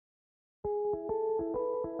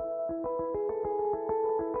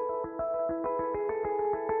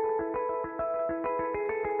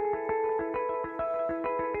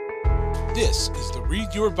This is the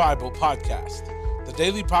Read Your Bible podcast, the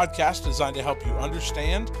daily podcast designed to help you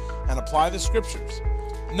understand and apply the scriptures.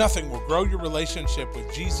 Nothing will grow your relationship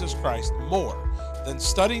with Jesus Christ more than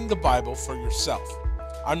studying the Bible for yourself.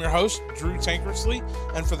 I'm your host, Drew Tankersley,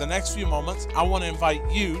 and for the next few moments, I want to invite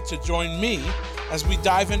you to join me as we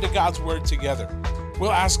dive into God's Word together.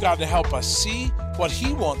 We'll ask God to help us see what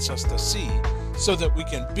He wants us to see so that we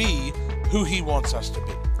can be who He wants us to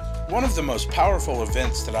be. One of the most powerful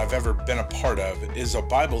events that I've ever been a part of is a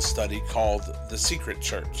Bible study called The Secret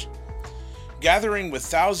Church. Gathering with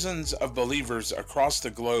thousands of believers across the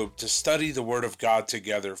globe to study the Word of God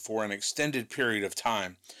together for an extended period of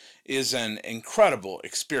time is an incredible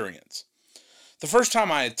experience. The first time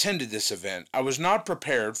I attended this event, I was not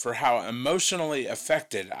prepared for how emotionally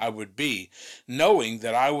affected I would be, knowing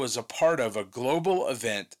that I was a part of a global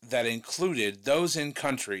event that included those in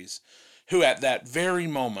countries who at that very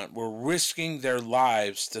moment were risking their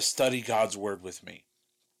lives to study God's Word with me.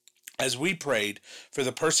 As we prayed for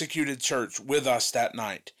the persecuted church with us that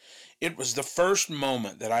night, it was the first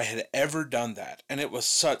moment that I had ever done that, and it was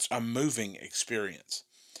such a moving experience.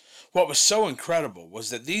 What was so incredible was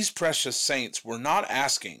that these precious saints were not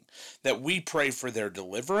asking that we pray for their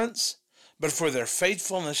deliverance, but for their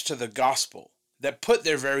faithfulness to the gospel that put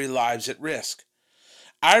their very lives at risk.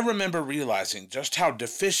 I remember realizing just how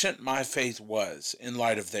deficient my faith was in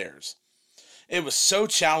light of theirs. It was so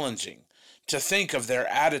challenging to think of their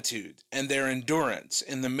attitude and their endurance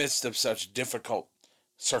in the midst of such difficult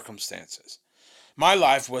circumstances. My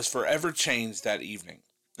life was forever changed that evening.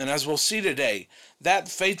 And as we'll see today, that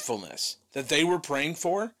faithfulness that they were praying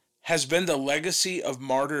for has been the legacy of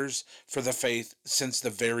martyrs for the faith since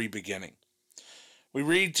the very beginning. We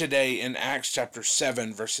read today in Acts chapter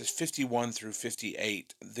 7, verses 51 through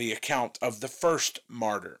 58, the account of the first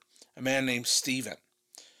martyr, a man named Stephen.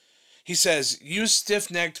 He says, "You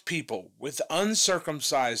stiff-necked people with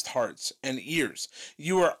uncircumcised hearts and ears,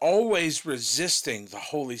 you are always resisting the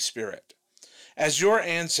Holy Spirit. As your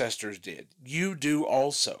ancestors did, you do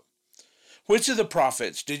also. Which of the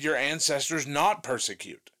prophets did your ancestors not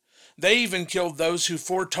persecute? They even killed those who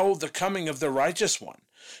foretold the coming of the righteous one,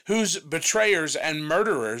 whose betrayers and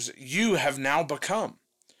murderers you have now become.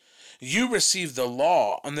 You received the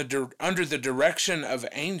law under the direction of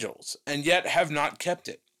angels, and yet have not kept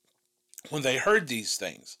it." When they heard these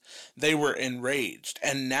things, they were enraged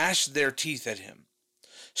and gnashed their teeth at him.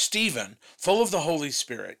 Stephen, full of the Holy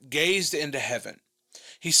Spirit, gazed into heaven.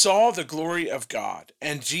 He saw the glory of God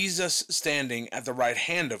and Jesus standing at the right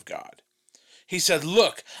hand of God. He said,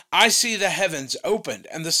 "Look, I see the heavens opened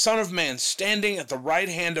and the Son of Man standing at the right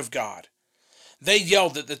hand of God." They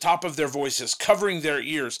yelled at the top of their voices, covering their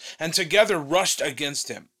ears, and together rushed against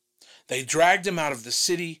him. They dragged him out of the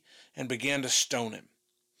city and began to stone him.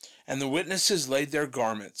 And the witnesses laid their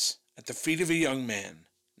garments at the feet of a young man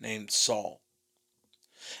named Saul.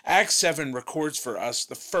 Acts 7 records for us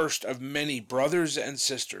the first of many brothers and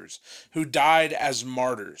sisters who died as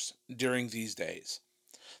martyrs during these days.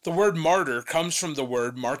 The word martyr comes from the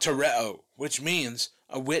word martyreo, which means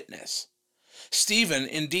a witness. Stephen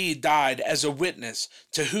indeed died as a witness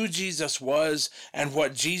to who Jesus was and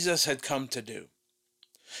what Jesus had come to do.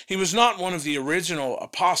 He was not one of the original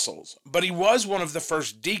apostles, but he was one of the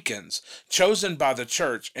first deacons chosen by the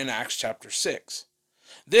church in Acts chapter 6.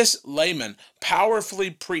 This layman powerfully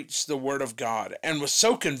preached the word of God and was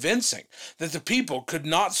so convincing that the people could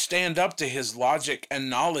not stand up to his logic and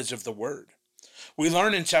knowledge of the word. We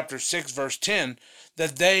learn in chapter 6, verse 10,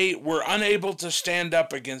 that they were unable to stand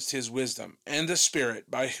up against his wisdom and the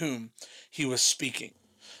Spirit by whom he was speaking.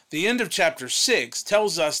 The end of chapter 6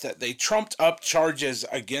 tells us that they trumped up charges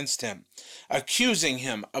against him, accusing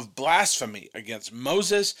him of blasphemy against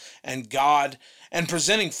Moses and God and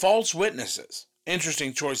presenting false witnesses.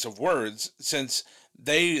 Interesting choice of words, since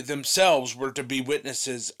they themselves were to be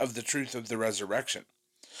witnesses of the truth of the resurrection.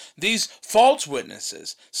 These false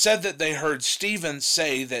witnesses said that they heard Stephen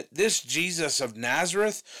say that this Jesus of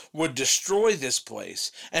Nazareth would destroy this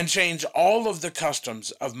place and change all of the customs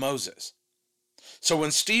of Moses. So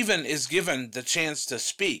when Stephen is given the chance to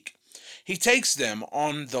speak, he takes them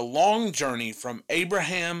on the long journey from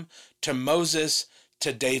Abraham to Moses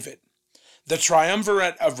to David, the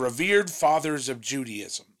triumvirate of revered fathers of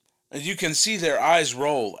Judaism. And you can see their eyes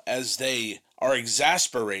roll as they are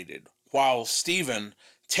exasperated while Stephen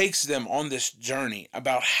takes them on this journey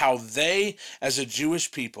about how they, as a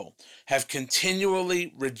Jewish people, have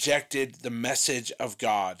continually rejected the message of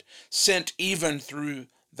God, sent even through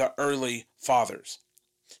the early fathers.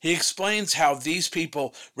 He explains how these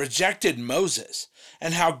people rejected Moses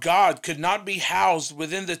and how God could not be housed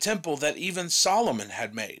within the temple that even Solomon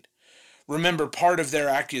had made. Remember, part of their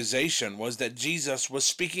accusation was that Jesus was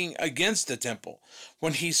speaking against the temple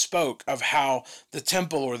when he spoke of how the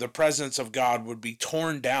temple or the presence of God would be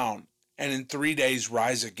torn down and in 3 days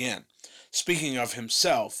rise again, speaking of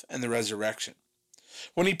himself and the resurrection.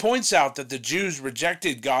 When he points out that the Jews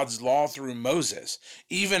rejected God's law through Moses,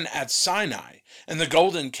 even at Sinai and the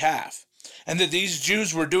golden calf, and that these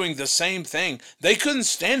Jews were doing the same thing, they couldn't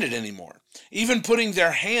stand it anymore, even putting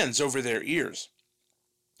their hands over their ears.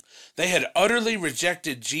 They had utterly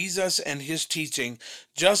rejected Jesus and his teaching,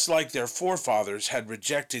 just like their forefathers had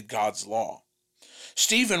rejected God's law.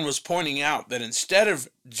 Stephen was pointing out that instead of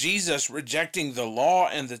Jesus rejecting the law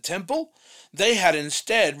and the temple, they had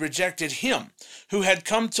instead rejected him, who had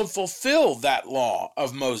come to fulfill that law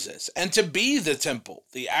of Moses and to be the temple,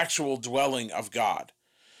 the actual dwelling of God.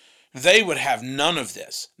 They would have none of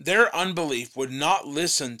this. Their unbelief would not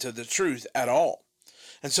listen to the truth at all.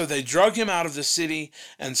 And so they drug him out of the city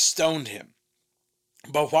and stoned him.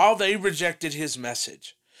 But while they rejected his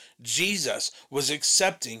message, Jesus was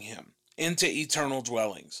accepting him into eternal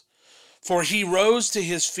dwellings. For he rose to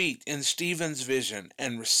his feet in Stephen's vision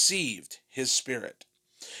and received his spirit.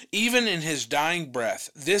 Even in his dying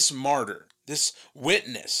breath, this martyr, this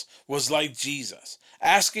witness, was like Jesus,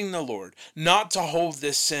 asking the Lord not to hold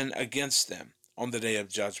this sin against them on the day of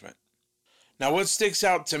judgment. Now, what sticks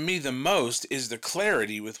out to me the most is the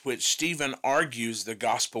clarity with which Stephen argues the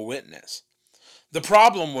gospel witness. The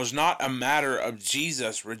problem was not a matter of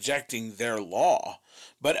Jesus rejecting their law,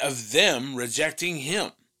 but of them rejecting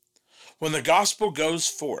him. When the gospel goes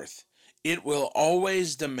forth, it will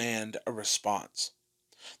always demand a response.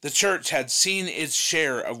 The church had seen its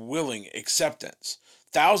share of willing acceptance.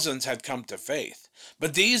 Thousands had come to faith.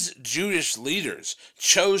 But these Jewish leaders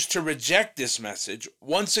chose to reject this message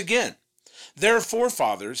once again. Their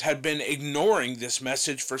forefathers had been ignoring this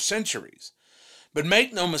message for centuries. But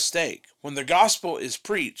make no mistake, when the gospel is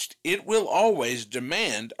preached, it will always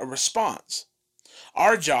demand a response.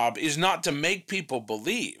 Our job is not to make people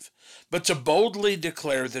believe, but to boldly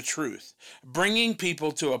declare the truth, bringing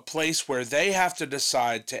people to a place where they have to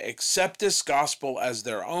decide to accept this gospel as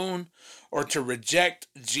their own or to reject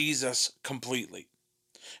Jesus completely.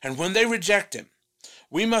 And when they reject him,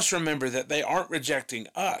 we must remember that they aren't rejecting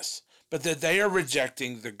us, but that they are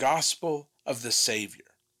rejecting the gospel of the Savior.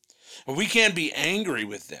 And we can't be angry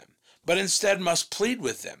with them, but instead must plead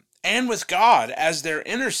with them and with God as their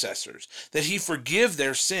intercessors that he forgive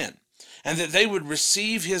their sin and that they would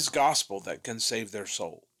receive his gospel that can save their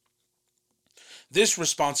soul. This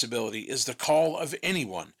responsibility is the call of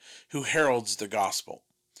anyone who heralds the gospel.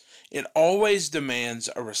 It always demands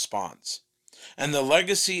a response. And the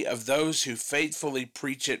legacy of those who faithfully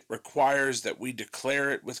preach it requires that we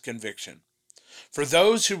declare it with conviction. For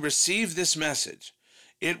those who receive this message,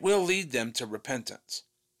 it will lead them to repentance.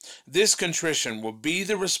 This contrition will be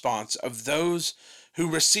the response of those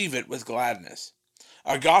who receive it with gladness.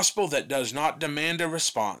 A gospel that does not demand a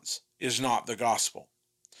response is not the gospel.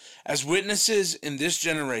 As witnesses in this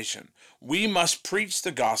generation, we must preach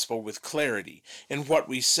the gospel with clarity in what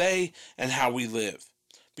we say and how we live,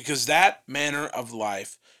 because that manner of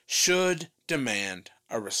life should demand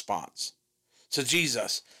a response. So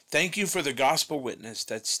Jesus, thank you for the gospel witness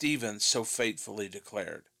that Stephen so faithfully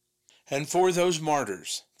declared. And for those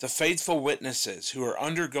martyrs, the faithful witnesses who are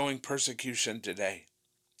undergoing persecution today,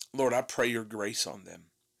 Lord, I pray your grace on them.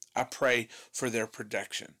 I pray for their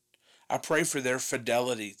protection. I pray for their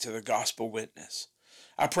fidelity to the gospel witness.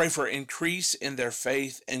 I pray for increase in their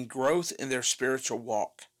faith and growth in their spiritual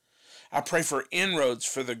walk. I pray for inroads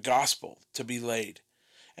for the gospel to be laid.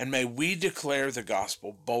 And may we declare the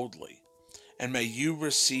gospel boldly. And may you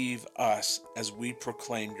receive us as we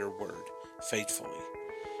proclaim your word faithfully.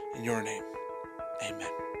 In your name,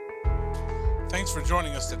 amen. Thanks for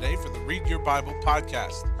joining us today for the Read Your Bible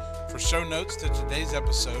podcast. For show notes to today's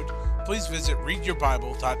episode, please visit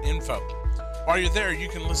readyourbible.info. While you're there, you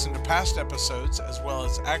can listen to past episodes as well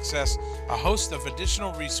as access a host of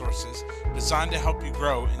additional resources designed to help you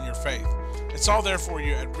grow in your faith. It's all there for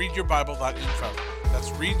you at readyourbible.info. That's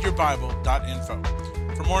readyourbible.info.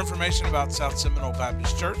 For more information about South Seminole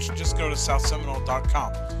Baptist Church, just go to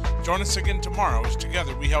southseminole.com. Join us again tomorrow as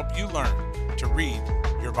together we help you learn to read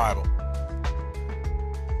your Bible.